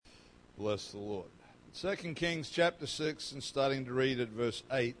Bless the Lord. 2 Kings chapter 6 and starting to read at verse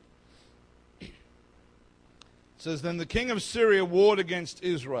 8. It says, Then the king of Syria warred against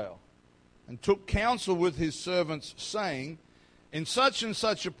Israel and took counsel with his servants, saying, In such and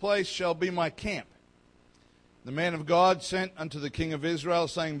such a place shall be my camp. The man of God sent unto the king of Israel,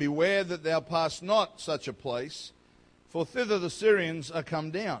 saying, Beware that thou pass not such a place, for thither the Syrians are come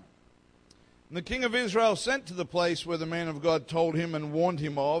down. And the king of Israel sent to the place where the man of God told him and warned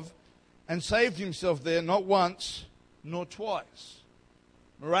him of, and saved himself there not once nor twice.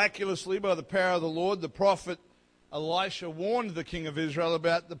 Miraculously, by the power of the Lord, the prophet Elisha warned the king of Israel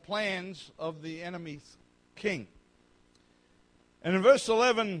about the plans of the enemy king. And in verse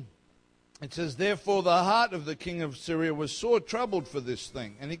 11, it says, Therefore the heart of the king of Syria was sore troubled for this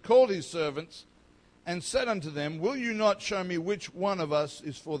thing. And he called his servants and said unto them, Will you not show me which one of us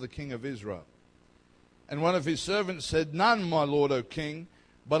is for the king of Israel? And one of his servants said, None, my lord, O king,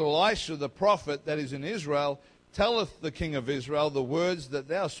 but Elisha the prophet that is in Israel telleth the king of Israel the words that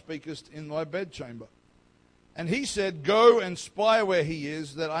thou speakest in thy bedchamber. And he said, Go and spy where he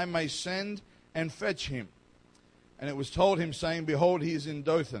is, that I may send and fetch him. And it was told him, saying, Behold, he is in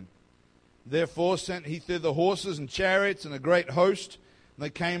Dothan. Therefore sent he thither horses and chariots and a great host. And they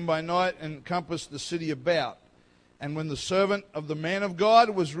came by night and compassed the city about. And when the servant of the man of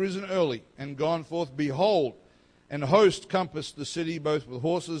God was risen early and gone forth, behold, and a host compassed the city both with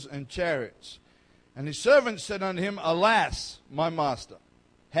horses and chariots. And his servant said unto him, Alas, my master,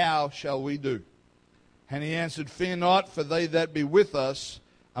 how shall we do? And he answered, Fear not, for they that be with us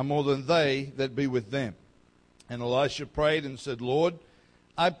are more than they that be with them. And Elisha prayed and said, Lord,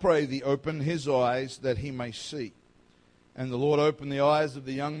 I pray thee, open his eyes that he may see. And the Lord opened the eyes of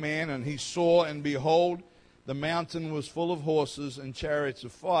the young man, and he saw, and behold, the mountain was full of horses and chariots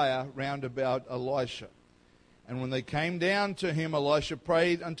of fire round about Elisha. And when they came down to him, Elisha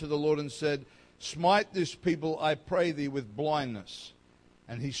prayed unto the Lord and said, Smite this people, I pray thee, with blindness.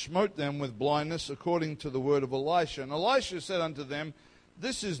 And he smote them with blindness according to the word of Elisha. And Elisha said unto them,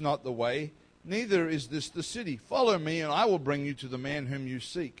 This is not the way, neither is this the city. Follow me, and I will bring you to the man whom you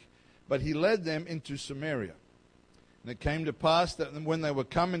seek. But he led them into Samaria. And it came to pass that when they were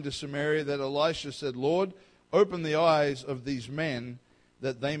come into Samaria, that Elisha said, Lord, open the eyes of these men,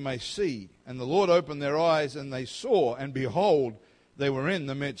 that they may see. And the Lord opened their eyes, and they saw, and behold, they were in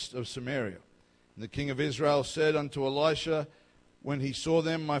the midst of Samaria. And the king of Israel said unto Elisha, when he saw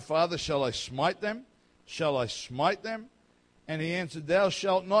them, My father, shall I smite them? Shall I smite them? And he answered, Thou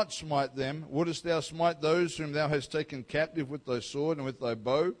shalt not smite them. Wouldest thou smite those whom thou hast taken captive with thy sword and with thy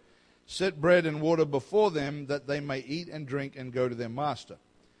bow? Set bread and water before them, that they may eat and drink and go to their master.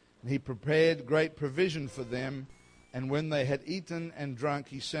 And he prepared great provision for them. And when they had eaten and drunk,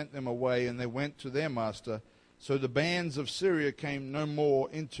 he sent them away, and they went to their master. So the bands of Syria came no more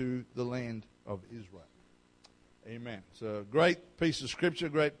into the land of Israel. Amen. It's a great piece of Scripture,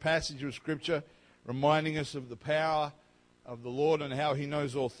 great passage of Scripture, reminding us of the power of the Lord and how he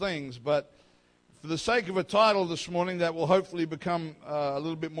knows all things. But for the sake of a title this morning that will hopefully become a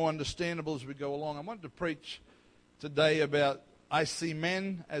little bit more understandable as we go along, I wanted to preach today about I see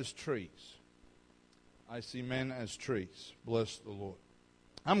men as trees. I see men as trees. Bless the Lord.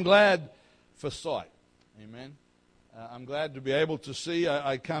 I'm glad for sight. Amen. I'm glad to be able to see.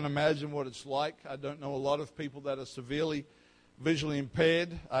 I can't imagine what it's like. I don't know a lot of people that are severely visually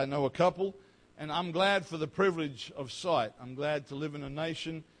impaired. I know a couple. And I'm glad for the privilege of sight. I'm glad to live in a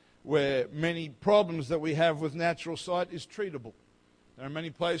nation where many problems that we have with natural sight is treatable. There are many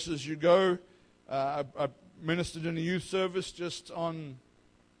places you go. I ministered in a youth service just on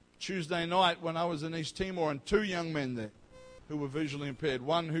Tuesday night when I was in East Timor, and two young men there who were visually impaired.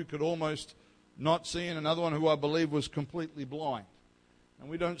 One who could almost not see, and another one who I believe was completely blind. And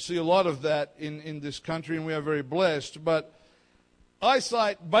we don't see a lot of that in this country, and we are very blessed. But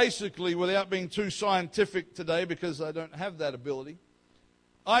eyesight, basically, without being too scientific today, because I don't have that ability,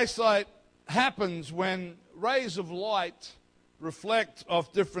 eyesight happens when rays of light reflect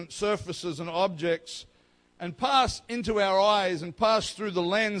off different surfaces and objects and pass into our eyes and pass through the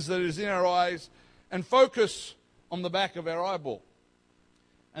lens that is in our eyes and focus on the back of our eyeball.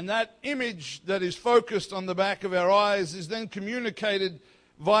 And that image that is focused on the back of our eyes is then communicated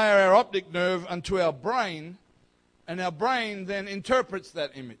via our optic nerve unto our brain, and our brain then interprets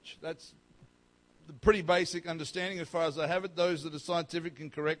that image. That's the pretty basic understanding as far as I have it. Those that are scientific can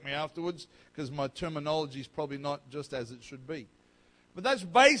correct me afterwards, because my terminology is probably not just as it should be. But that's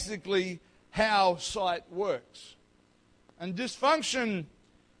basically how sight works. And dysfunction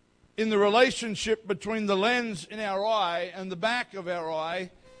in the relationship between the lens in our eye and the back of our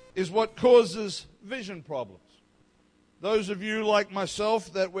eye is what causes vision problems. Those of you like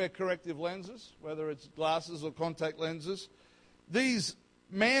myself that wear corrective lenses, whether it's glasses or contact lenses, these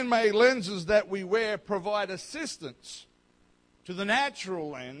man-made lenses that we wear provide assistance to the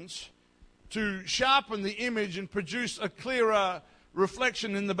natural lens to sharpen the image and produce a clearer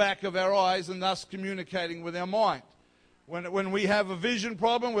reflection in the back of our eyes and thus communicating with our mind. When we have a vision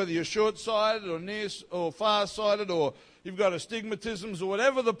problem, whether you're short-sighted or near or far-sighted or you've got astigmatisms or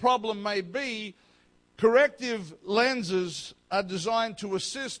whatever the problem may be, corrective lenses are designed to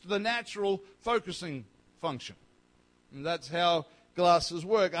assist the natural focusing function. And that's how glasses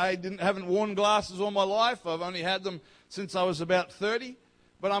work. I haven't worn glasses all my life. I've only had them since I was about 30.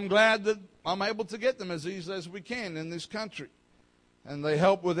 But I'm glad that I'm able to get them as easily as we can in this country. And they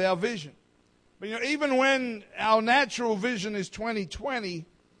help with our vision. But even when our natural vision is 20/20,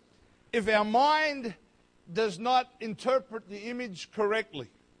 if our mind does not interpret the image correctly,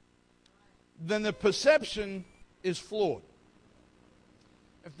 then the perception is flawed.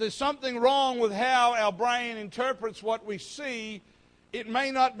 If there's something wrong with how our brain interprets what we see, it may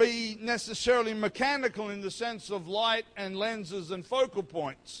not be necessarily mechanical in the sense of light and lenses and focal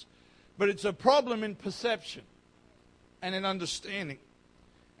points, but it's a problem in perception and in understanding.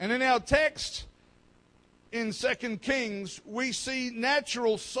 And in our text in 2 Kings, we see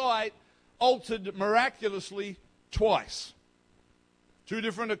natural sight altered miraculously twice. Two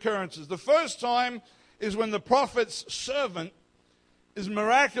different occurrences. The first time is when the prophet's servant is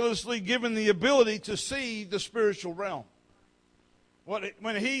miraculously given the ability to see the spiritual realm.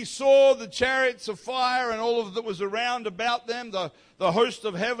 When he saw the chariots of fire and all of that was around about them, the host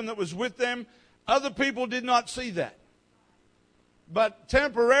of heaven that was with them, other people did not see that. But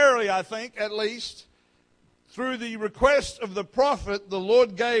temporarily, I think, at least, through the request of the prophet, the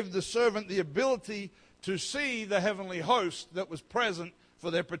Lord gave the servant the ability to see the heavenly host that was present for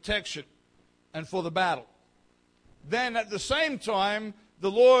their protection and for the battle. Then at the same time,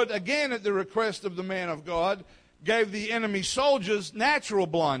 the Lord, again at the request of the man of God, gave the enemy soldiers natural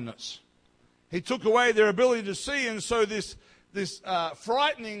blindness. He took away their ability to see, and so this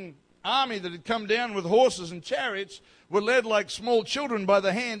frightening army that had come down with horses and chariots were led like small children by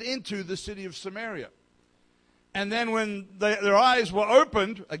the hand into the city of Samaria. And then when their eyes were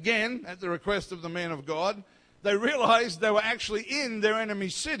opened, again at the request of the man of God, they realized they were actually in their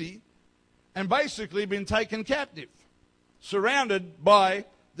enemy's city and basically been taken captive, surrounded by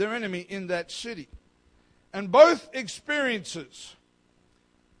their enemy in that city. And both experiences,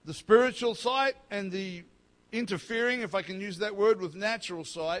 the spiritual sight and the interfering, if I can use that word, with natural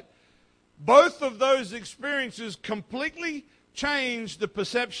sight, both of those experiences completely changed the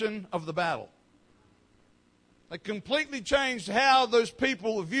perception of the battle. They completely changed how those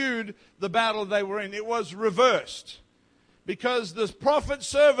people viewed the battle they were in. It was reversed. Because the prophet's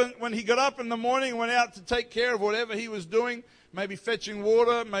servant, when he got up in the morning, went out to take care of whatever he was doing, maybe fetching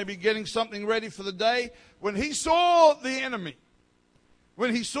water, maybe getting something ready for the day. When he saw the enemy,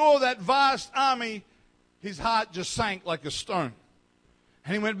 when he saw that vast army, his heart just sank like a stone.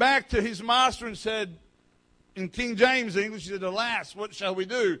 And he went back to his master and said, in King James English, he said, "Alas, what shall we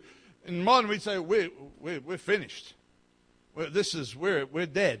do?" In modern, we'd say, we're finished. We're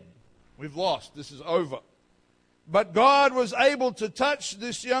dead. We've lost. This is over. But God was able to touch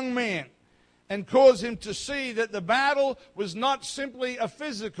this young man and cause him to see that the battle was not simply a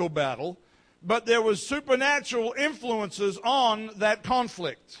physical battle, but there was supernatural influences on that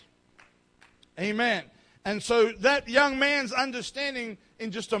conflict. Amen. And so that young man's understanding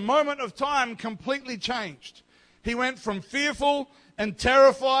in just a moment of time completely changed. He went from fearful and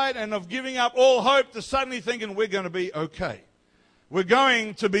terrified and of giving up all hope to suddenly thinking, we're going to be okay. We're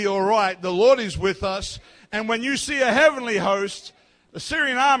going to be all right. The Lord is with us. And when you see a heavenly host, the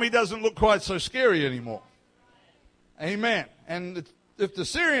Syrian army doesn't look quite so scary anymore. Amen. And if the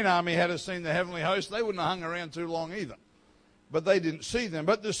Syrian army had seen the heavenly host, they wouldn't have hung around too long either. But they didn't see them.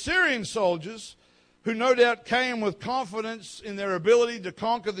 But the Syrian soldiers, who no doubt came with confidence in their ability to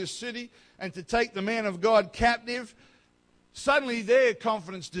conquer this city and to take the man of God captive, suddenly their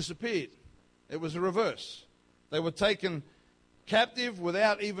confidence disappeared. It was a reverse. They were taken captive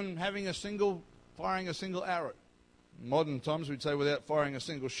without even firing a single arrow. In modern times we'd say without firing a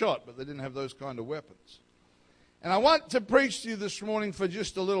single shot, but they didn't have those kind of weapons. And I want to preach to you this morning for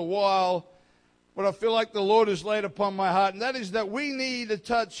just a little while what I feel like the Lord has laid upon my heart, and that is that we need a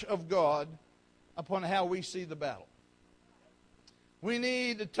touch of God upon how we see the battle. We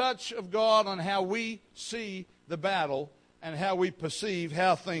need a touch of God on how we see the battle and how we perceive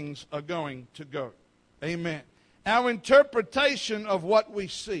how things are going to go. Amen. Our interpretation of what we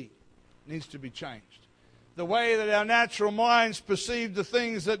see needs to be changed. The way that our natural minds perceive the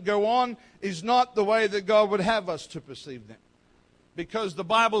things that go on is not the way that God would have us to perceive them. Because the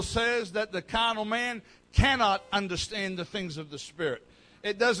Bible says that the carnal man cannot understand the things of the Spirit.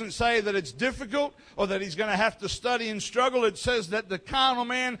 It doesn't say that it's difficult or that he's going to have to study and struggle. It says that the carnal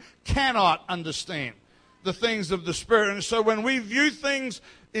man cannot understand the things of the Spirit. And so when we view things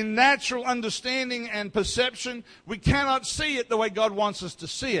in natural understanding and perception, we cannot see it the way God wants us to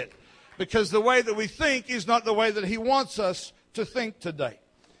see it. Because the way that we think is not the way that He wants us to think today.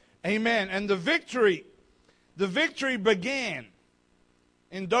 Amen. And the victory began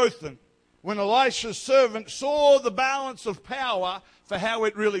in Dothan when Elisha's servant saw the balance of power for how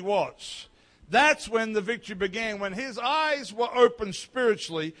it really was. That's when the victory began, when his eyes were opened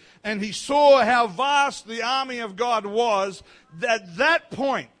spiritually and he saw how vast the army of God was. At that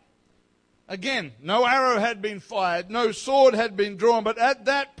point, again, no arrow had been fired, no sword had been drawn, but at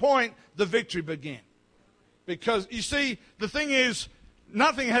that point, the victory began. Because, you see, the thing is,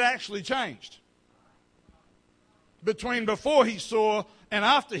 nothing had actually changed. Between before he saw and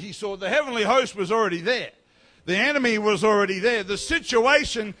after he saw, the heavenly host was already there. The enemy was already there. The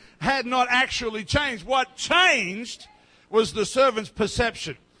situation had not actually changed. What changed was the servant's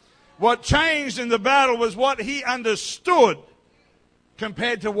perception. What changed in the battle was what he understood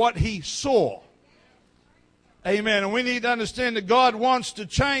compared to what he saw. Amen. And we need to understand that God wants to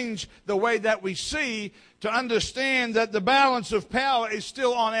change the way that we see, to understand that the balance of power is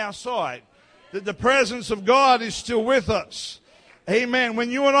still on our side, that the presence of God is still with us. Amen.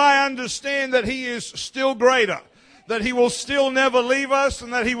 When you and I understand that He is still greater, that He will still never leave us,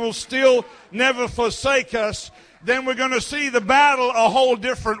 and that He will still never forsake us, then we're going to see the battle a whole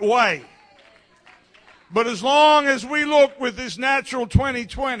different way. But as long as we look with this natural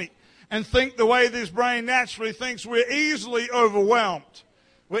 2020 and think the way this brain naturally thinks, we're easily overwhelmed.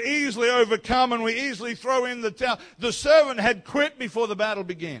 We're easily overcome, and we easily throw in the towel. The servant had quit before the battle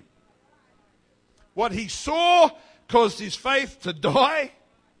began. What he saw caused his faith to die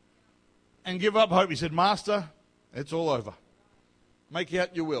and give up hope. He said, Master, it's all over. Make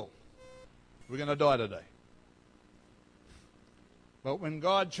out your will. We're going to die today. But when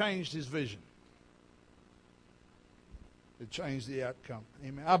God changed his vision, it changed the outcome.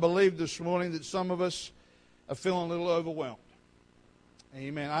 Amen. I believe this morning that some of us are feeling a little overwhelmed.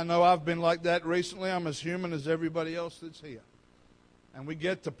 Amen. I know I've been like that recently. I'm as human as everybody else that's here. And we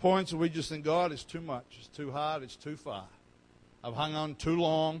get to points where we just think, God, it's too much. It's too hard. It's too far. I've hung on too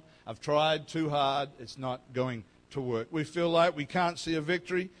long. I've tried too hard. It's not going to work. We feel like we can't see a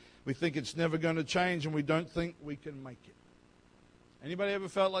victory. We think it's never going to change, and we don't think we can make it. Anybody ever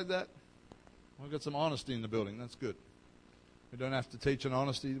felt like that? We've got some honesty in the building. That's good. We don't have to teach on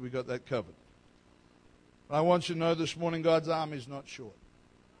honesty. We got that covered. But I want you to know this morning, God's arm is not short.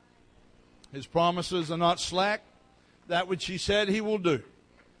 His promises are not slack. That which He said He will do,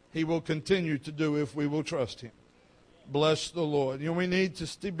 He will continue to do if we will trust Him. Bless the Lord. You know, we need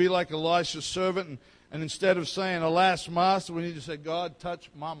to be like Elisha's servant, and instead of saying, alas, Master, we need to say, God, touch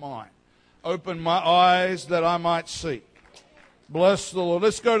my mind. Open my eyes that I might see. Bless the Lord.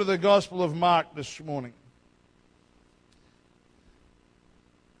 Let's go to the Gospel of Mark this morning.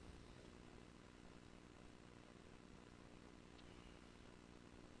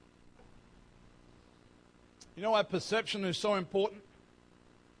 You know why perception is so important?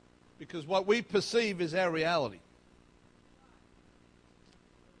 Because what we perceive is our reality.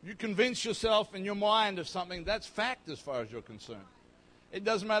 You convince yourself in your mind of something, that's fact as far as you're concerned. It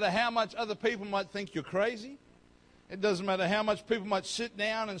doesn't matter how much other people might think you're crazy. It doesn't matter how much people might sit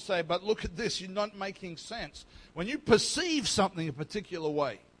down and say, but look at this, you're not making sense. When you perceive something a particular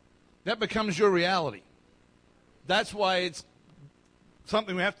way, that becomes your reality. That's why it's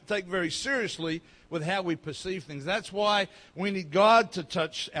something we have to take very seriously with how we perceive things. That's why we need God to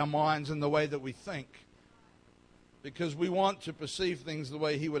touch our minds in the way that we think. Because we want to perceive things the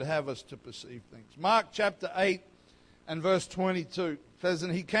way He would have us to perceive things. Mark chapter 8 and verse 22 says,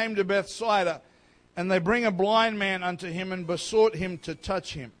 And He came to Bethsaida, and they bring a blind man unto Him, and besought Him to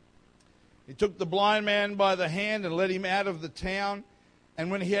touch Him. He took the blind man by the hand and led him out of the town.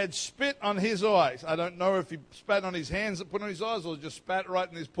 And when he had spit on his eyes, I don't know if he spat on his hands that put on his eyes or just spat right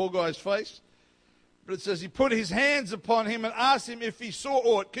in this poor guy's face. But it says he put his hands upon him and asked him if he saw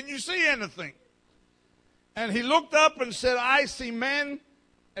aught. Can you see anything? And he looked up and said, I see men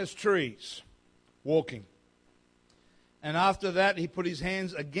as trees walking. And after that he put his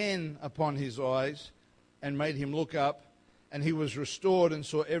hands again upon his eyes and made him look up. And he was restored and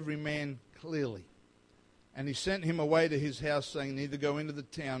saw every man clearly. And he sent him away to his house, saying, neither go into the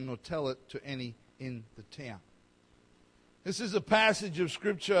town nor tell it to any in the town. This is a passage of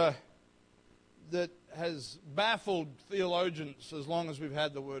Scripture that has baffled theologians as long as we've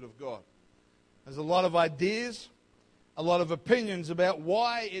had the Word of God. There's a lot of ideas, a lot of opinions about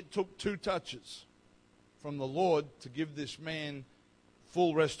why it took 2 touches from the Lord to give this man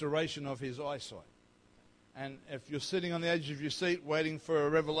full restoration of his eyesight. And if you're sitting on the edge of your seat waiting for a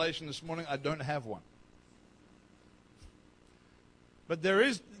revelation this morning, I don't have one. But there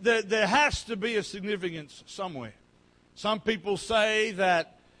has to be a significance somewhere. Some people say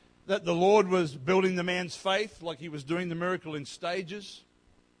that the Lord was building the man's faith, like he was doing the miracle in stages,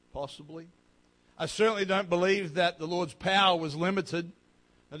 possibly. I certainly don't believe that the Lord's power was limited,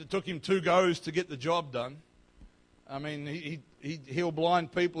 that it took him 2 goes to get the job done. I mean, he healed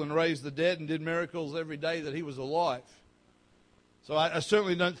blind people and raised the dead and did miracles every day that he was alive. So I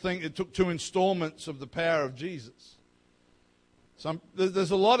certainly don't think it took 2 installments of the power of Jesus.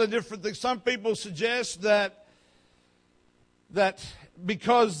 There's a lot of different things. Some people suggest that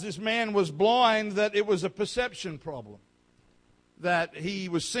because this man was blind, that it was a perception problem, that he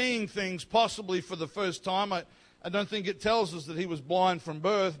was seeing things possibly for the first time. I don't think it tells us that he was blind from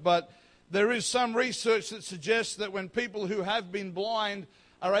birth, but there is some research that suggests that when people who have been blind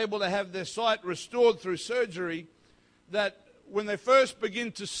are able to have their sight restored through surgery, that when they first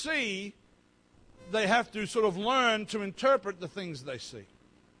begin to see, they have to sort of learn to interpret the things they see.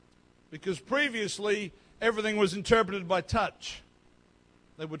 Because previously, everything was interpreted by touch.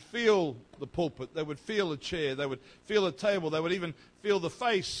 They would feel the pulpit, they would feel a chair, they would feel a table, they would even feel the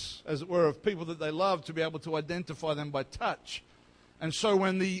face, as it were, of people that they loved, to be able to identify them by touch. And so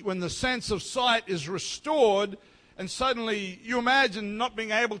when the sense of sight is restored, and suddenly you imagine not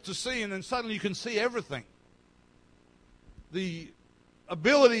being able to see, and then suddenly you can see everything. The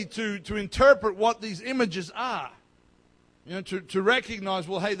ability to interpret what these images are. You know, to recognize,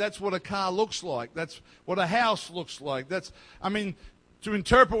 well, hey, that's what a car looks like. That's what a house looks like. To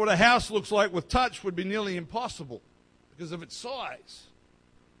interpret what a house looks like with touch would be nearly impossible because of its size.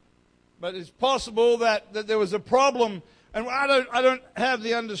 But it's possible that there was a problem, and I don't have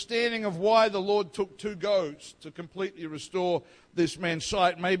the understanding of why the Lord took 2 goes to completely restore this man's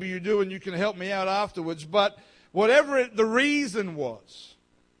sight. Maybe you do, and you can help me out afterwards. But whatever the reason was,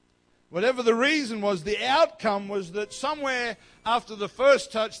 the outcome was that somewhere after the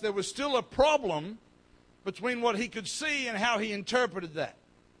first touch, there was still a problem between what he could see and how he interpreted that.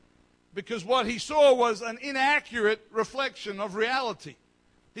 Because what he saw was an inaccurate reflection of reality.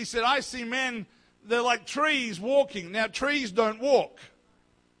 He said, I see men, they're like trees walking. Now, trees don't walk.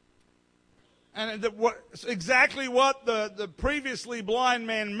 And exactly what the previously blind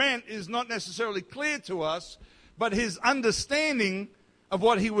man meant is not necessarily clear to us, but his understanding of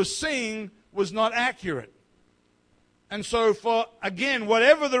what he was seeing was not accurate. And so again,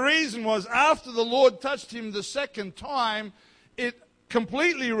 whatever the reason was, after the Lord touched him the second time, it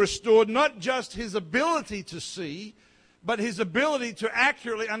completely restored not just his ability to see, but his ability to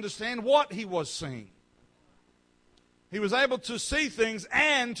accurately understand what he was seeing. He was able to see things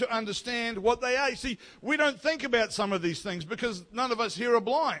and to understand what they are. You see, we don't think about some of these things because none of us here are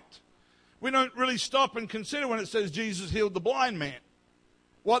blind. We don't really stop and consider when it says Jesus healed the blind man,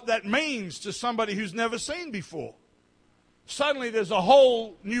 what that means to somebody who's never seen before. Suddenly there's a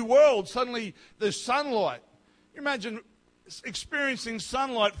whole new world. Suddenly there's sunlight. You imagine experiencing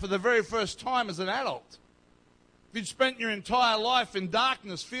sunlight for the very first time as an adult. If you'd spent your entire life in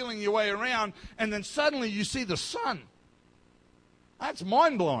darkness feeling your way around and then suddenly you see the sun. That's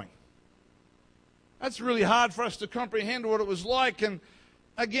mind-blowing. That's really hard for us to comprehend what it was like. And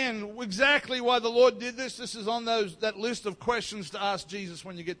again, exactly why the Lord did this is on that list of questions to ask Jesus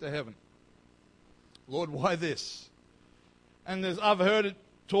when you get to heaven. Lord, why this? And I've heard it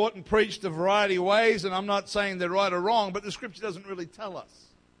taught and preached a variety of ways, and I'm not saying they're right or wrong, but the Scripture doesn't really tell us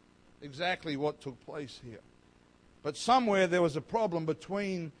exactly what took place here. But somewhere there was a problem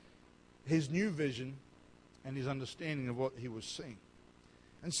between his new vision and his understanding of what he was seeing.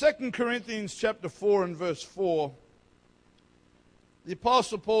 In 2 Corinthians chapter 4 and verse 4, the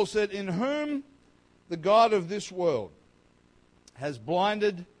Apostle Paul said, in whom the God of this world has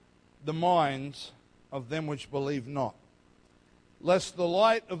blinded the minds of them which believe not, lest the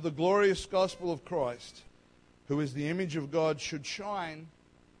light of the glorious gospel of Christ, who is the image of God, should shine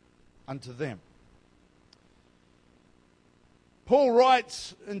unto them. Paul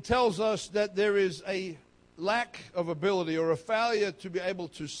writes and tells us that there is a lack of ability or a failure to be able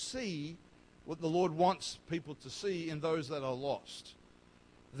to see what the Lord wants people to see in those that are lost.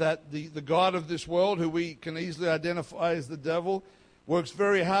 That the God of this world, who we can easily identify as the devil, works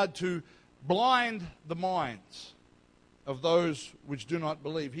very hard to blind the minds of those which do not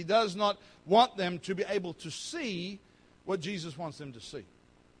believe. He does not want them to be able to see what Jesus wants them to see.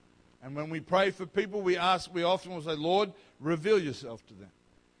 And when we pray for people, we often will say, Lord, reveal yourself to them.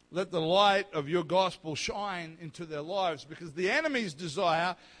 Let the light of your gospel shine into their lives, because the enemy's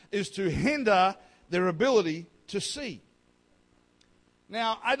desire is to hinder their ability to see.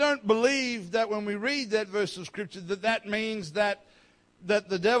 Now, I don't believe that when we read that verse of Scripture that means that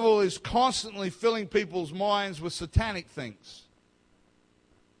the devil is constantly filling people's minds with satanic things.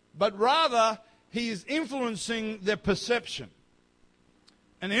 But rather, he is influencing their perception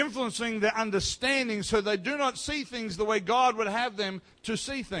and influencing their understanding so they do not see things the way God would have them to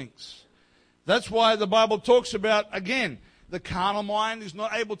see things. That's why the Bible talks about, again, the carnal mind is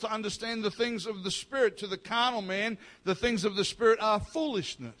not able to understand the things of the Spirit. To the carnal man, the things of the Spirit are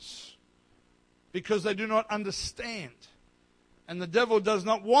foolishness, because they do not understand. And the devil does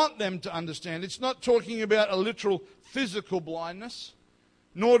not want them to understand. It's not talking about a literal physical blindness,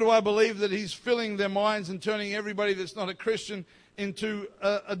 nor do I believe that he's filling their minds and turning everybody that's not a Christian into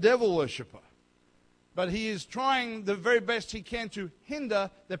a devil worshipper. But he is trying the very best he can to hinder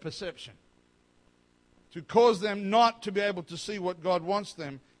their perception, to cause them not to be able to see what God wants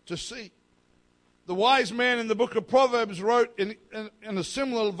them to see. The wise man in the book of Proverbs wrote in a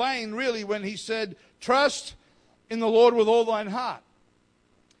similar vein, really, when he said, trust in the Lord with all thine heart,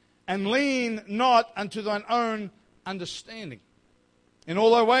 and lean not unto thine own understanding. In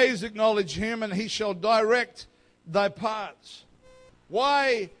all thy ways acknowledge him, and he shall direct thy paths.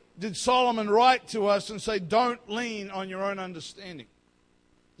 Why did Solomon write to us and say, don't lean on your own understanding?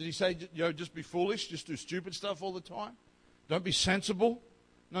 Did he say, just be foolish, just do stupid stuff all the time? Don't be sensible?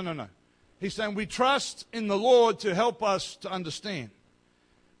 No. He's saying we trust in the Lord to help us to understand.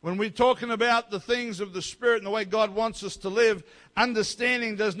 When we're talking about the things of the Spirit and the way God wants us to live,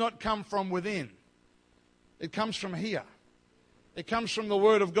 understanding does not come from within. It comes from here. It comes from the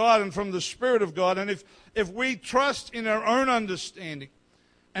Word of God and from the Spirit of God. And if we trust in our own understanding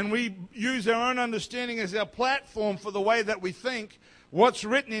and we use our own understanding as our platform for the way that we think, what's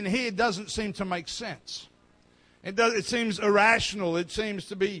written in here doesn't seem to make sense. It seems irrational. It seems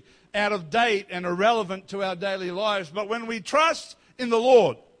to be out of date and irrelevant to our daily lives. But when we trust in the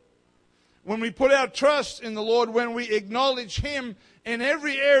Lord, when we put our trust in the Lord, when we acknowledge Him in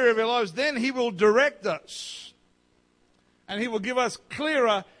every area of our lives, then He will direct us. And He will give us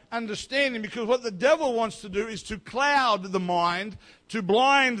clearer understanding, because what the devil wants to do is to cloud the mind, to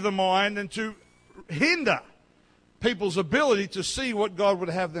blind the mind, and to hinder people's ability to see what God would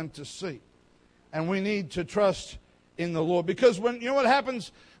have them to see. And we need to trust in the Lord. Because you know what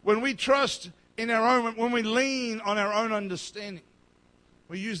happens when we trust in our own, when we lean on our own understanding?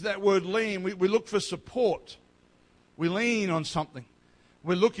 We use that word lean. We look for support. We lean on something.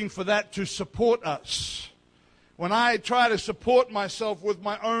 We're looking for that to support us. When I try to support myself with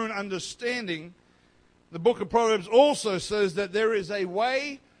my own understanding, the book of Proverbs also says that there is a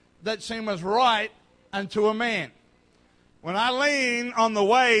way that seemeth right unto a man. When I lean on the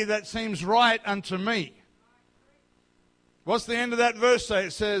way that seems right unto me. What's the end of that verse say?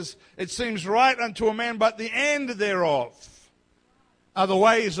 It says, it seems right unto a man, but the end thereof are the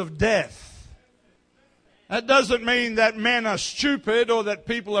ways of death. That doesn't mean that men are stupid or that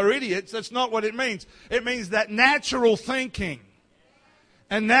people are idiots. That's not what it means. It means that natural thinking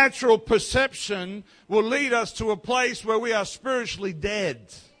and natural perception will lead us to a place where we are spiritually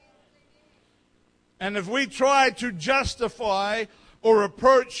dead. And if we try to justify or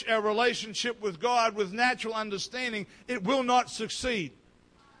approach our relationship with God with natural understanding, it will not succeed.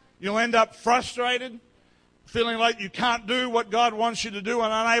 You'll end up frustrated, feeling like you can't do what God wants you to do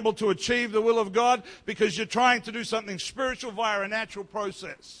and unable to achieve the will of God because you're trying to do something spiritual via a natural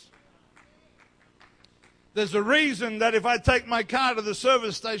process. There's a reason that if I take my car to the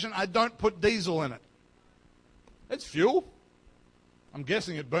service station, I don't put diesel in it. It's fuel. I'm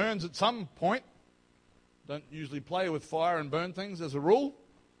guessing it burns at some point. Don't usually play with fire and burn things as a rule.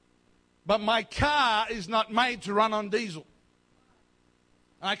 But my car is not made to run on diesel.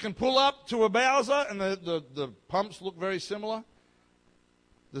 I can pull up to a Bowser, and the pumps look very similar.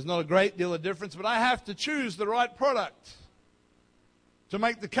 There's not a great deal of difference, but I have to choose the right product to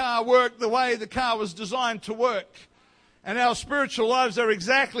make the car work the way the car was designed to work. And our spiritual lives are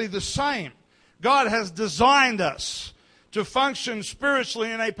exactly the same. God has designed us to function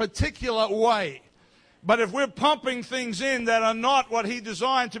spiritually in a particular way. But if we're pumping things in that are not what He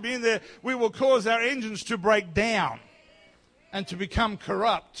designed to be in there, we will cause our engines to break down and to become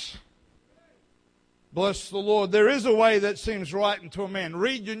corrupt. Bless the Lord. There is a way that seems right unto a man.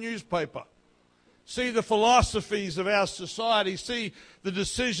 Read your newspaper. See the philosophies of our society. See the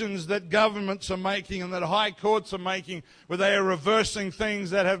decisions that governments are making and that high courts are making, where they are reversing things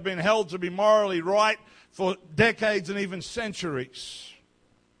that have been held to be morally right for decades and even centuries.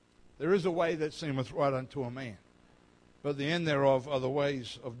 There is a way that seemeth right unto a man, but the end thereof are the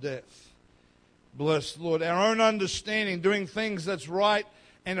ways of death. Bless the Lord. Our own understanding, doing things that's right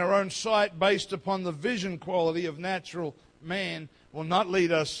in our own sight based upon the vision quality of natural man, will not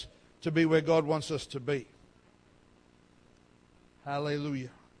lead us to be where God wants us to be. Hallelujah.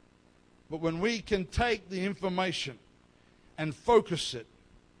 But when we can take the information and focus it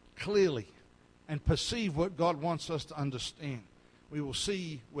clearly and perceive what God wants us to understand, we will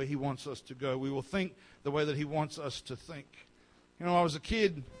see where He wants us to go. We will think the way that He wants us to think. You know, I was a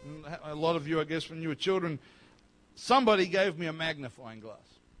kid, and a lot of you, I guess, when you were children, somebody gave me a magnifying glass.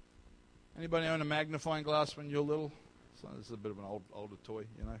 Anybody own a magnifying glass when you were little? So this is a bit of an older toy,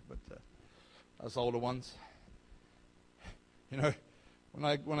 you know, but us older ones. You know, when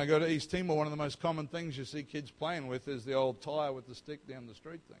I go to East Timor, one of the most common things you see kids playing with is the old tire with the stick down the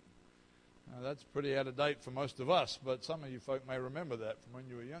street thing. Now, that's pretty out of date for most of us, but some of you folk may remember that from when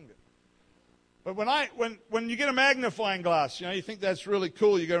you were younger. But when you get a magnifying glass, you know, you think that's really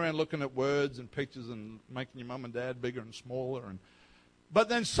cool. You go around looking at words and pictures and making your mum and dad bigger and smaller. But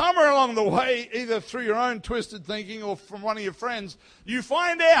then somewhere along the way, either through your own twisted thinking or from one of your friends, you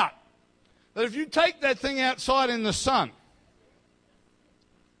find out that if you take that thing outside in the sun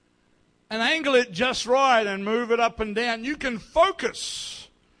and angle it just right and move it up and down, you can focus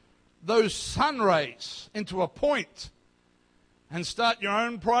those sun rays into a point and start your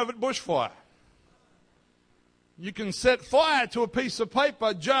own private bushfire. You can set fire to a piece of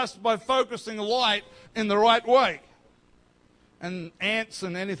paper just by focusing light in the right way. And ants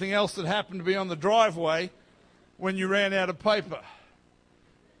and anything else that happened to be on the driveway when you ran out of paper.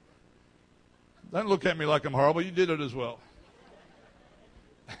 Don't look at me like I'm horrible. You did it as well.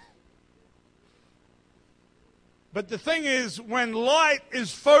 But the thing is, when light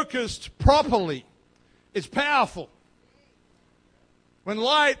is focused properly, it's powerful. When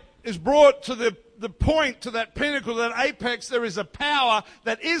light is brought to the point, to that pinnacle, that apex, there is a power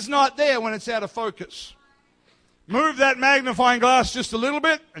that is not there when it's out of focus. Move that magnifying glass just a little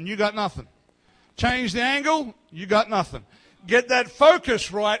bit, and you got nothing. Change the angle, you got nothing. Get that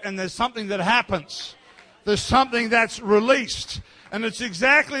focus right, and there's something that happens. There's something that's released. And it's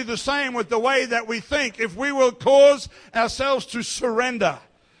exactly the same with the way that we think. If we will cause ourselves to surrender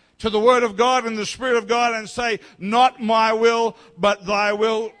to the Word of God and the Spirit of God and say, not my will, but thy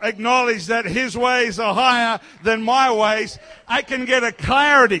will, acknowledge that His ways are higher than my ways, I can get a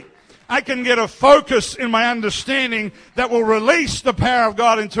clarity. I can get a focus in my understanding that will release the power of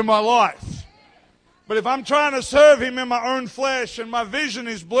God into my life. But if I'm trying to serve Him in my own flesh and my vision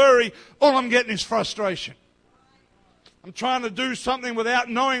is blurry, all I'm getting is frustration. I'm trying to do something without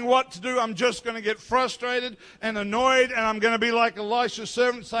knowing what to do. I'm just going to get frustrated and annoyed, and I'm going to be like Elisha's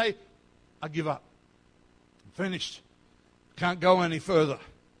servant and say, I give up. I'm finished. Can't go any further.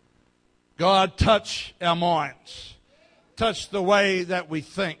 God, touch our minds. Touch the way that we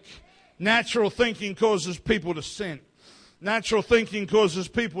think. Natural thinking causes people to sin. Natural thinking causes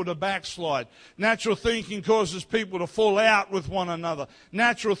people to backslide. Natural thinking causes people to fall out with one another.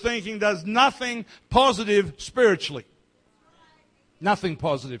 Natural thinking does nothing positive spiritually. Nothing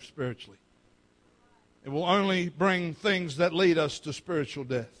positive spiritually. It will only bring things that lead us to spiritual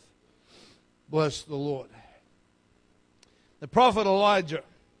death. Bless the Lord. The prophet Elijah,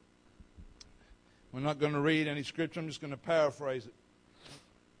 we're not going to read any scripture, I'm just going to paraphrase it.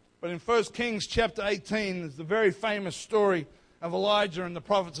 But in 1 Kings chapter 18, there's the very famous story of Elijah and the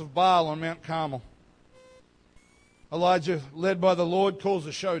prophets of Baal on Mount Carmel. Elijah, led by the Lord, calls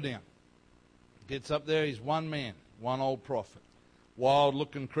a showdown. Gets up there, he's one man, one old prophet.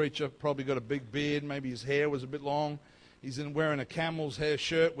 Wild-looking creature, probably got a big beard, maybe his hair was a bit long. He's wearing a camel's hair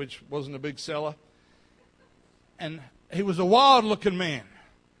shirt, which wasn't a big seller. And he was a wild-looking man.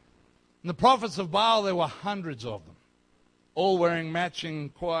 And the prophets of Baal, there were hundreds of them, all wearing matching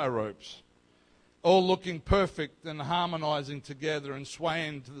choir robes, all looking perfect and harmonizing together and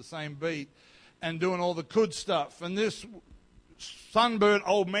swaying to the same beat and doing all the good stuff. And this sunburnt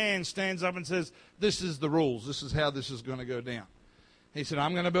old man stands up and says, this is the rules. This is how this is going to go down. He said,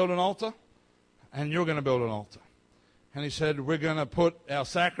 I'm going to build an altar, and you're going to build an altar. And he said, we're going to put our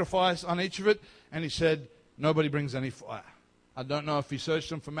sacrifice on each of it. And he said, nobody brings any fire. I don't know if he searched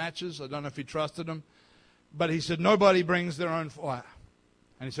them for matches. I don't know if he trusted them. But he said, nobody brings their own fire.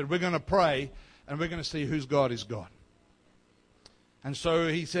 And he said, we're going to pray, and we're going to see whose God is God. And so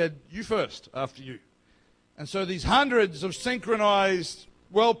he said, you first, after you. And so these hundreds of synchronized,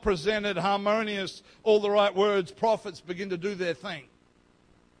 well-presented, harmonious, all the right words, prophets begin to do their thing.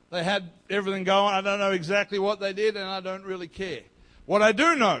 They had everything going. I don't know exactly what they did, and I don't really care. What I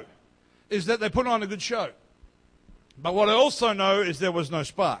do know is that they put on a good show. But what I also know is there was no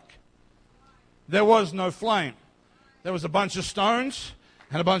spark. there was no flame. There was a bunch of stones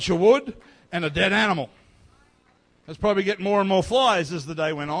and a bunch of wood and a dead animal. It was probably getting more and more flies as the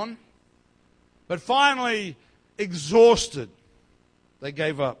day went on. But finally, exhausted, they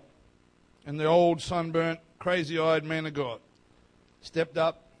gave up. And the old sunburnt, crazy-eyed man of God stepped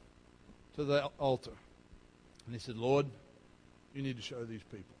up to the altar. And he said, Lord, you need to show these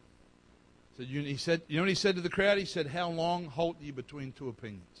people. He said, you know what he said to the crowd? He said, how long halt ye between two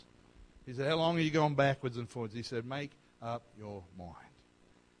opinions? He said, how long are you going backwards and forwards? He said, make up your mind.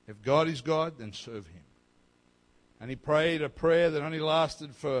 If God is God, then serve him. And he prayed a prayer that only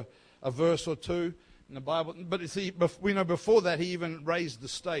lasted for a verse or two in the Bible. But you see, we know before that he even raised the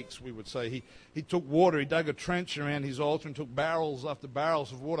stakes, we would say. He took water, he dug a trench around his altar and took barrels after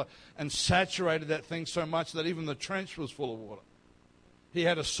barrels of water and saturated that thing so much that even the trench was full of water. He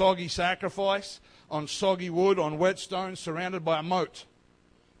had a soggy sacrifice on soggy wood, on wet stones, surrounded by a moat.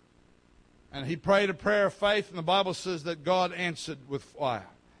 And he prayed a prayer of faith, and the Bible says that God answered with fire.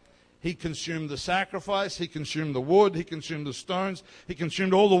 He consumed the sacrifice, he consumed the wood, he consumed the stones, he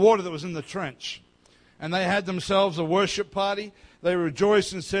consumed all the water that was in the trench. And they had themselves a worship party. They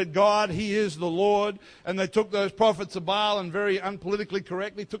rejoiced and said, God, he is the Lord. And they took those prophets of Baal and very unpolitically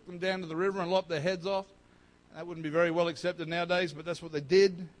correctly took them down to the river and lopped their heads off. That wouldn't be very well accepted nowadays, but that's what they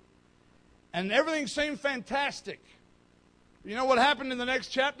did. And everything seemed fantastic. You know what happened in the next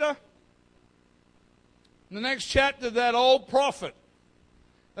chapter? In the next chapter, that old prophet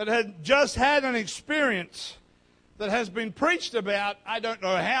that had just had an experience that has been preached about, I don't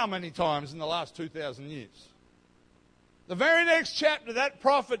know how many times in the last 2,000 years. The very next chapter, that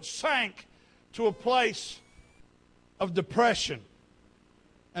prophet sank to a place of depression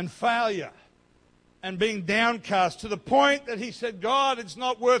and failure and being downcast to the point that he said, God, it's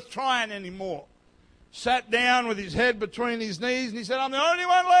not worth trying anymore. Sat down with his head between his knees and he said, I'm the only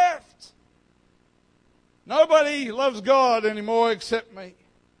one left. Nobody loves God anymore except me.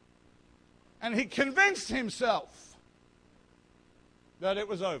 And he convinced himself that it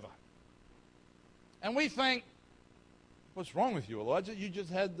was over. And we think, what's wrong with you, Elijah? You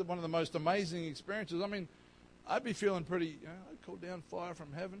just had one of the most amazing experiences. I mean, I'd be feeling pretty, I'd call down fire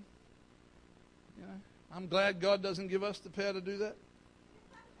from heaven. I'm glad God doesn't give us the power to do that.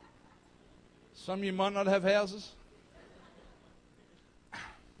 Some of you might not have houses.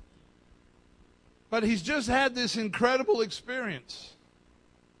 But he's just had this incredible experience.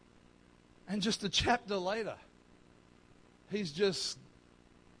 And just a chapter later, he's just,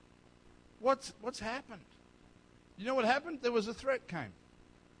 what's happened? You know what happened? There was a threat came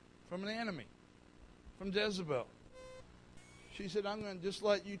from an enemy, from Jezebel. She said, I'm going to, just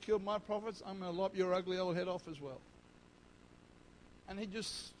like you killed my prophets, I'm going to lop your ugly old head off as well. And he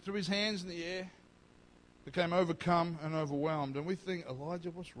just threw his hands in the air, became overcome and overwhelmed. And we think,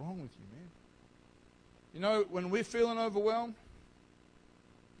 Elijah, what's wrong with you, man? You know, when we're feeling overwhelmed,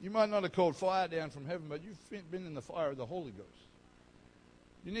 you might not have called fire down from heaven, but you've been in the fire of the Holy Ghost.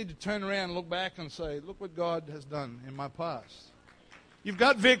 You need to turn around and look back and say, look what God has done in my past. You've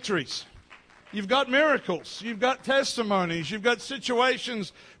got victories. You've got miracles. You've got testimonies. You've got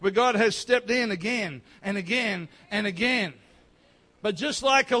situations where God has stepped in again and again and again. But just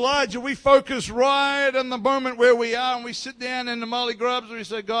like Elijah, we focus right on the moment where we are and we sit down in the molly grubs and we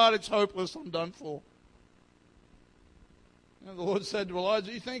say, God, it's hopeless. I'm done for. The Lord said to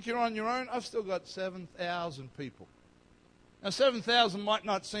Elijah, you think you're on your own? I've still got 7,000 people. Now, 7,000 might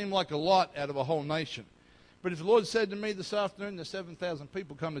not seem like a lot out of a whole nation. But if the Lord said to me this afternoon, there's 7,000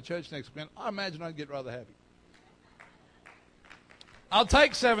 people come to church next weekend, I imagine I'd get rather happy. I'll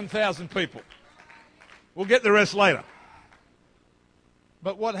take 7,000 people. We'll get the rest later.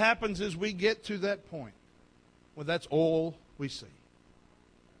 But what happens is we get to that point where that's all we see.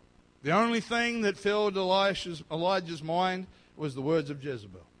 The only thing that filled Elijah's mind was the words of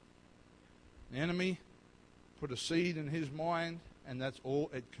Jezebel. The enemy put a seed in his mind, and that's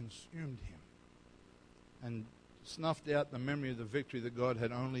all it consumed him. And snuffed out the memory of the victory that God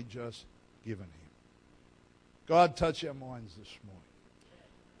had only just given him. God, touch our minds this morning.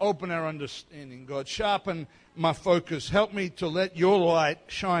 Open our understanding, God. Sharpen my focus. Help me to let your light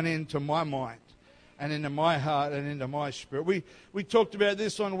shine into my mind and into my heart and into my spirit. We talked about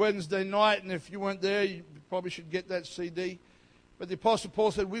this on Wednesday night, and if you weren't there, you probably should get that CD. But the Apostle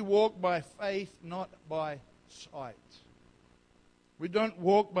Paul said, we walk by faith, not by sight. We don't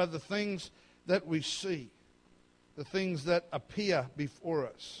walk by the things that we see, the things that appear before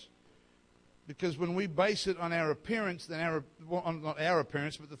us. Because when we base it on our appearance, then not our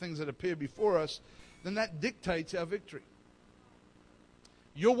appearance, but the things that appear before us, then that dictates our victory.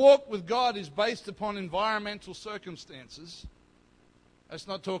 Your walk with God is based upon environmental circumstances That's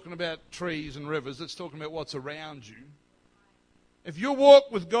not talking about trees and rivers. It's talking about what's around you. If your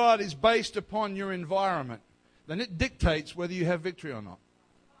walk with God is based upon your environment, then it dictates whether you have victory or not.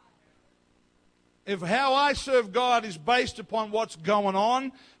 If how I serve God is based upon what's going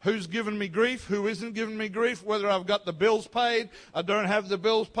on, who's giving me grief, who isn't giving me grief, whether I've got the bills paid, I don't have the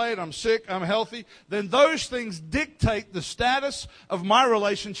bills paid, I'm sick, I'm healthy, then those things dictate the status of my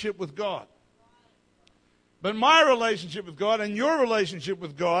relationship with God. But my relationship with God and your relationship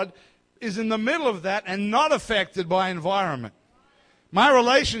with God is in the middle of that and not affected by environment. My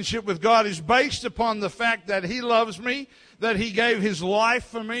relationship with God is based upon the fact that He loves me, that He gave His life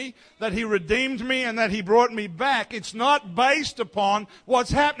for me, that He redeemed me, and that He brought me back. It's not based upon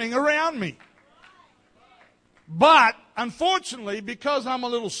what's happening around me. But, unfortunately, because I'm a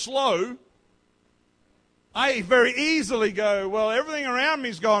little slow, I very easily go, well, everything around me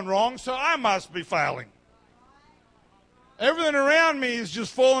is going wrong, so I must be failing. Everything around me is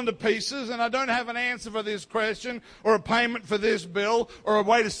just falling to pieces, and I don't have an answer for this question or a payment for this bill or a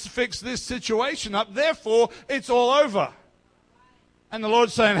way to fix this situation up. Therefore, it's all over. And the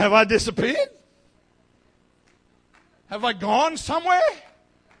Lord's saying, have I disappeared? Have I gone somewhere?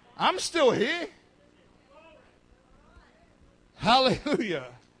 I'm still here. Hallelujah.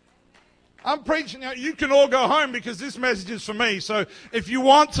 I'm preaching now. You can all go home because this message is for me. So if you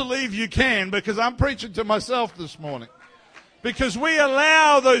want to leave, you can, because I'm preaching to myself this morning. Because we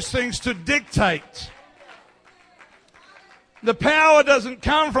allow those things to dictate. The power doesn't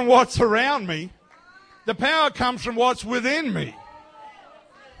come from what's around me. The power comes from what's within me.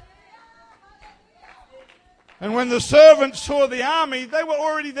 And when the servants saw the army, they were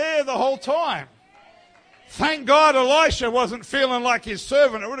already there the whole time. Thank God Elisha wasn't feeling like his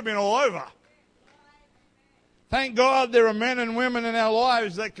servant. It would have been all over. Thank God there are men and women in our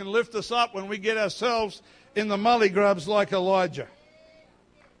lives that can lift us up when we get ourselves in the mully grubs like Elijah.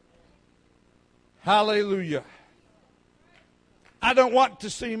 Hallelujah. I don't want to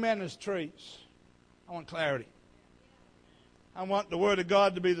see men as trees. I want clarity. I want the Word of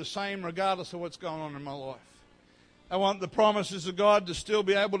God to be the same regardless of what's going on in my life. I want the promises of God to still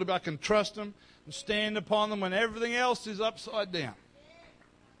be able to, I can trust them and stand upon them when everything else is upside down.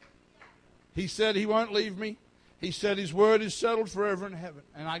 He said He won't leave me. He said His Word is settled forever in heaven.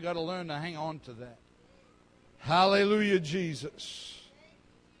 And I got to learn to hang on to that. Hallelujah, Jesus.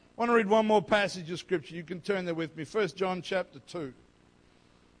 I want to read one more passage of Scripture. You can turn there with me. 1 John chapter 2.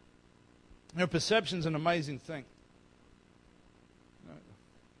 Perception's an amazing thing.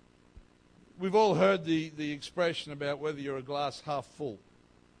 We've all heard the expression about whether you're a glass half full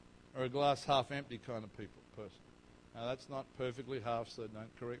or a glass half empty kind of person. Now, that's not perfectly half, so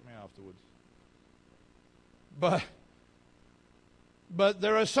don't correct me afterwards. But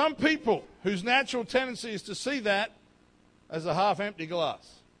there are some people whose natural tendency is to see that as a half-empty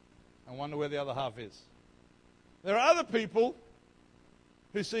glass and wonder where the other half is. There are other people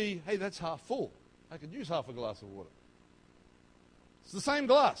who see, hey, that's half full. I could use half a glass of water. It's the same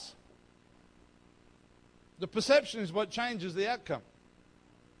glass. The perception is what changes the outcome.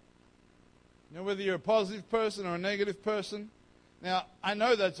 You know, whether you're a positive person or a negative person. Now, I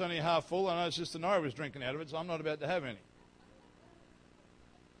know that's only half full. I know it's just an I was drinking out of it, so I'm not about to have any.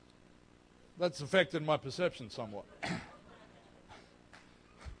 That's affected my perception somewhat.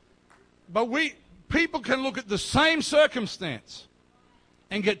 But people can look at the same circumstance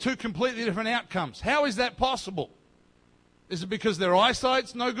and get two completely different outcomes. How is that possible? Is it because their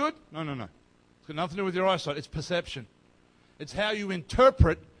eyesight's no good? No. It's got nothing to do with your eyesight. It's perception. It's how you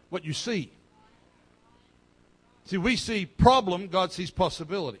interpret what you see. See, we see problem, God sees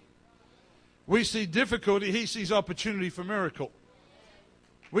possibility. We see difficulty, He sees opportunity for miracle.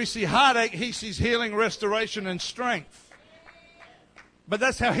 We see heartache, He sees healing, restoration, and strength. But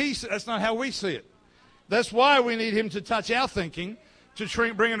that's not how we see it. That's why we need Him to touch our thinking,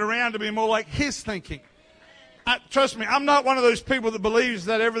 to bring it around to be more like His thinking. Trust me, I'm not one of those people that believes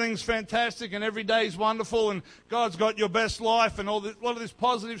that everything's fantastic and every day is wonderful and God's got your best life and a lot of this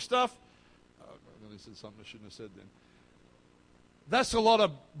positive stuff. Oh, I really said something I shouldn't have said then. That's a lot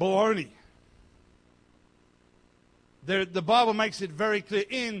of baloney. The Bible makes it very clear,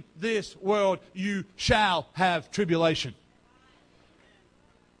 in this world you shall have tribulation.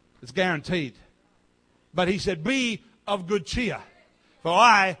 It's guaranteed. But He said, be of good cheer, for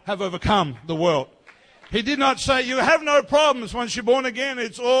I have overcome the world. He did not say, you have no problems once you're born again.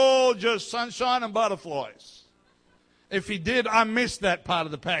 It's all just sunshine and butterflies. If He did, I missed that part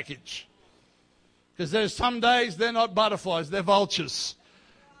of the package. Because there's some days they're not butterflies, they're vultures.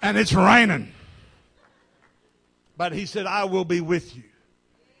 And it's raining. But He said, I will be with you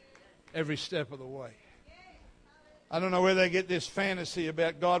every step of the way. I don't know where they get this fantasy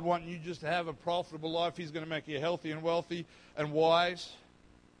about God wanting you just to have a profitable life. He's going to make you healthy and wealthy and wise.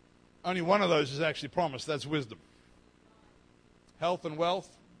 Only one of those is actually promised. That's wisdom. Health and wealth,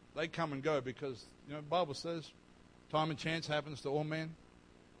 they come and go because, the Bible says time and chance happens to all men.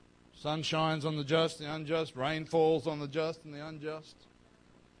 Sun shines on the just and the unjust. Rain falls on the just and the unjust.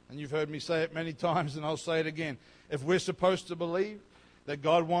 And you've heard me say it many times, and I'll say it again. If we're supposed to believe that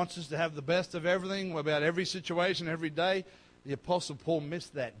God wants us to have the best of everything about every situation, every day, the Apostle Paul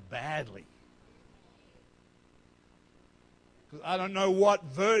missed that badly. Because I don't know what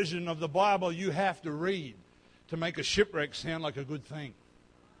version of the Bible you have to read to make a shipwreck sound like a good thing.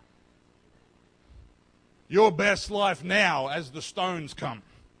 Your best life now as the stones come.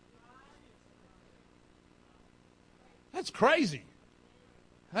 That's crazy.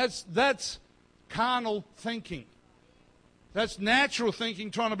 That's carnal thinking. That's natural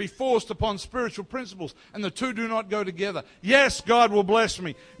thinking trying to be forced upon spiritual principles. And the two do not go together. Yes, God will bless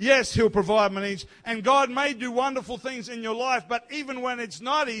me. Yes, He'll provide my needs. And God may do wonderful things in your life. But even when it's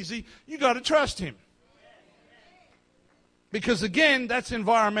not easy, you got to trust Him. Because again, that's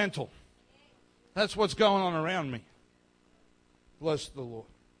environmental. That's what's going on around me. Bless the Lord.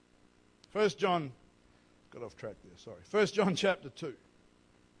 1 John, got off track there, sorry. 1 John chapter 2.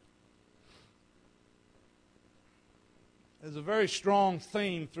 There's a very strong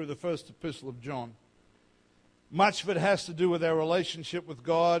theme through the first epistle of John. Much of it has to do with our relationship with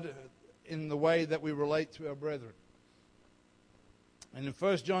God in the way that we relate to our brethren. And in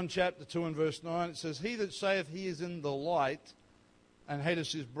 1 John chapter 2 and verse 9 it says, He that saith he is in the light and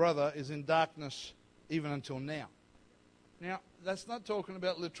hateth his brother is in darkness even until now. Now, that's not talking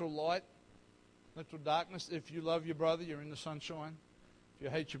about literal light, literal darkness. If you love your brother, you're in the sunshine. If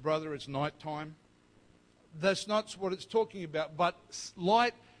you hate your brother, it's nighttime. That's not what it's talking about. But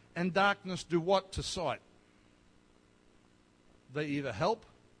light and darkness do what to sight? They either help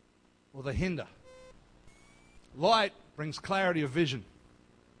or they hinder. Light brings clarity of vision.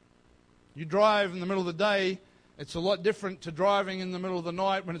 You drive in the middle of the day, it's a lot different to driving in the middle of the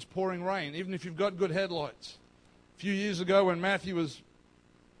night when it's pouring rain, even if you've got good headlights. A few years ago when Matthew was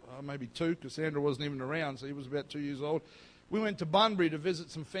maybe 2, because Sandra wasn't even around, so he was about 2 years old, we went to Bunbury to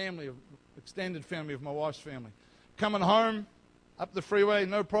visit some family, extended family of my wife's family. Coming home, up the freeway,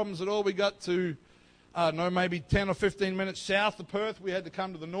 no problems at all. We got to, maybe 10 or 15 minutes south of Perth. We had to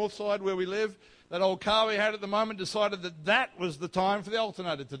come to the north side where we live. That old car we had at the moment decided that was the time for the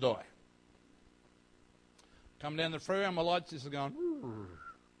alternator to die. Come down the freeway and my lights just are going,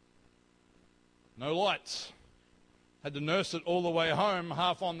 no lights. Had to nurse it all the way home,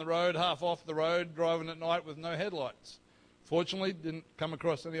 half on the road, half off the road, driving at night with no headlights. Fortunately, didn't come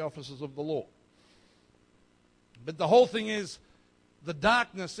across any officers of the law. But the whole thing is the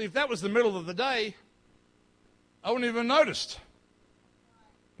darkness. If that was the middle of the day, I wouldn't even have noticed.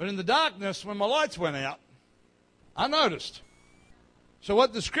 But in the darkness, when my lights went out, I noticed. So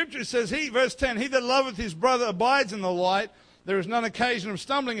what the scripture says, verse 10, He that loveth his brother abides in the light. There is none occasion of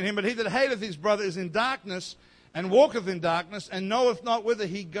stumbling in him. But he that hateth his brother is in darkness, and walketh in darkness, and knoweth not whither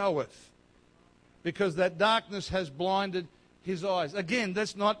he goeth. Because that darkness has blinded his eyes. Again,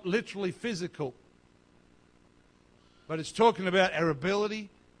 that's not literally physical. But it's talking about our ability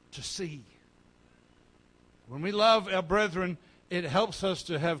to see. When we love our brethren, it helps us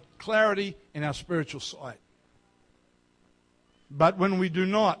to have clarity in our spiritual sight. But when we do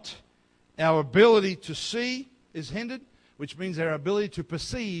not, our ability to see is hindered, which means our ability to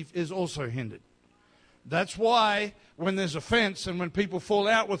perceive is also hindered. That's why when there's offense and when people fall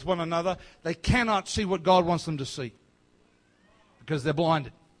out with one another, they cannot see what God wants them to see. Because they're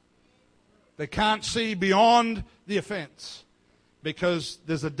blinded. They can't see beyond the offense. Because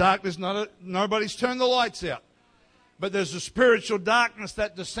there's a darkness, nobody's turned the lights out. But there's a spiritual darkness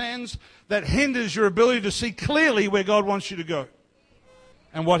that descends that hinders your ability to see clearly where God wants you to go.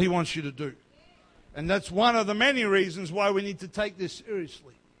 And what He wants you to do. And that's one of the many reasons why we need to take this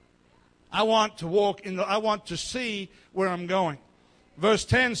seriously. I want to see where I'm going. Verse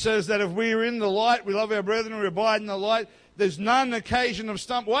 10 says that if we are in the light, we love our brethren, we abide in the light, there's none occasion of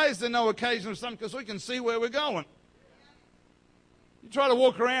stumbling. Why is there no occasion of stumbling? Because we can see where we're going. You try to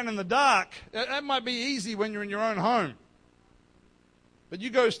walk around in the dark, that might be easy when you're in your own home. But you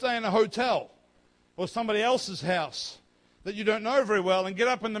go stay in a hotel or somebody else's house that you don't know very well and get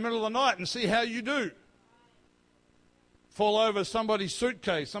up in the middle of the night and see how you do. Fall over somebody's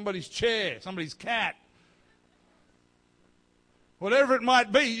suitcase, somebody's chair, somebody's cat. Whatever it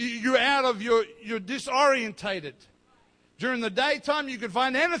might be, you're out of you're disorientated. During the daytime, you could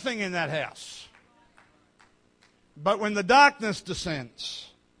find anything in that house. But when the darkness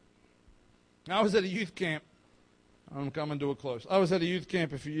descends. I was at a youth camp I'm coming to a close. I was at a youth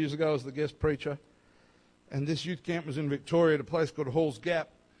camp a few years ago as the guest preacher. And this youth camp was in Victoria at a place called Halls Gap.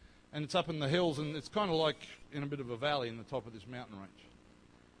 And it's up in the hills, and it's kind of like in a bit of a valley in the top of this mountain range.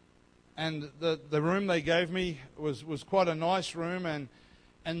 And the room they gave me was quite a nice room,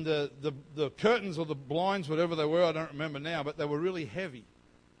 and the curtains or the blinds, whatever they were, I don't remember now, but they were really heavy.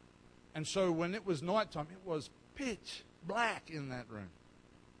 And so when it was nighttime, it was pitch black in that room.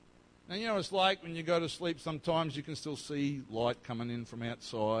 Now, you know, it's like when you go to sleep, sometimes you can still see light coming in from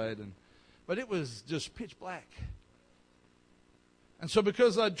outside, but it was just pitch black. And so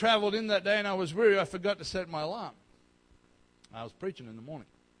because I'd travelled in that day and I was weary, I forgot to set my alarm. I was preaching in the morning.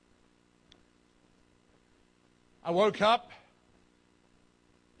 I woke up.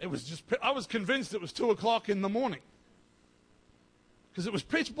 I was convinced it was 2 o'clock in the morning because it was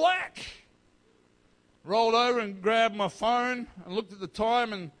pitch black. Rolled over and grabbed my phone and looked at the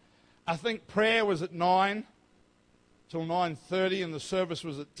time, and I think prayer was at 9 till 9:30, and the service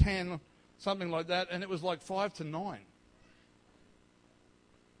was at 10, something like that, and it was like 5 to 9.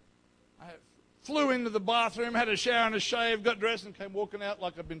 I flew into the bathroom, had a shower and a shave, got dressed, and came walking out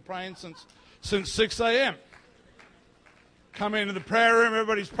like I've been praying since 6 a.m. Come into the prayer room,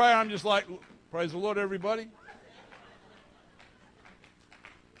 everybody's praying. I'm just like, praise the Lord, everybody.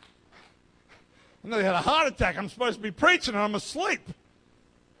 I nearly had a heart attack. I'm supposed to be preaching and I'm asleep.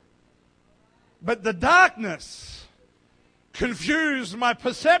 But the darkness confused my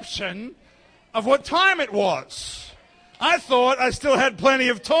perception of what time it was. I thought I still had plenty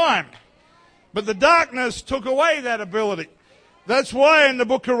of time. But the darkness took away that ability. That's why in the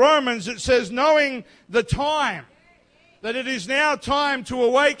book of Romans it says, knowing the time, that it is now time to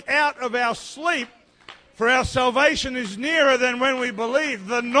awake out of our sleep, for our salvation is nearer than when we believe.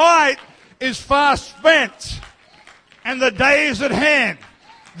 The night is fast spent, and the day is at hand.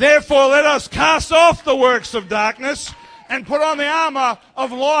 Therefore, let us cast off the works of darkness and put on the armor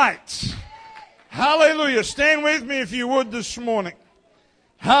of light. Hallelujah. Stand with me if you would this morning.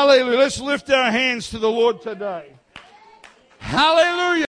 Hallelujah. Let's lift our hands to the Lord today. Hallelujah.